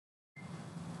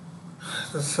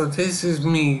So this is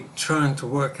me trying to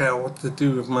work out what to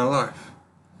do with my life.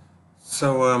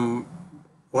 So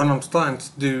what I'm starting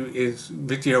to do is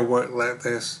video work like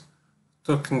this,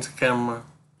 talking to camera,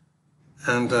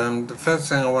 and the first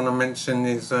thing I want to mention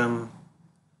is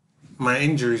my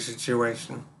injury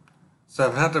situation. So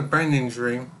I've had a brain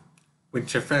injury,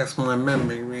 which affects my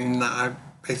memory, in that I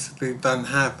basically don't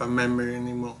have a memory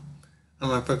anymore,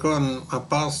 and I've forgotten my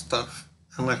past stuff,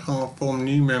 and I can't form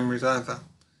new memories either.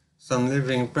 So I'm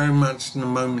living very much in the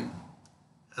moment,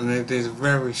 and it is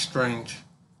very strange,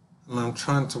 and I'm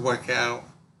trying to work it out,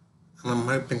 and I'm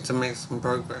hoping to make some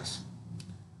progress.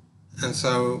 And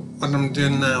so what I'm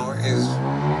doing now is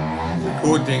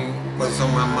recording what's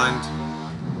on my mind,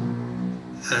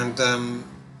 and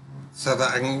so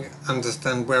that I can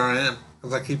understand where I am,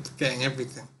 because I keep forgetting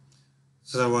everything.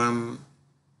 So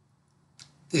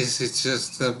this is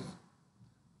just to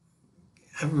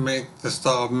make the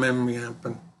start of memory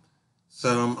happen.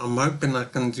 So I'm hoping I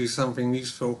can do something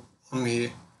useful on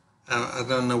here. I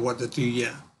don't know what to do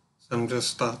yet, so I'm just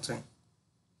starting.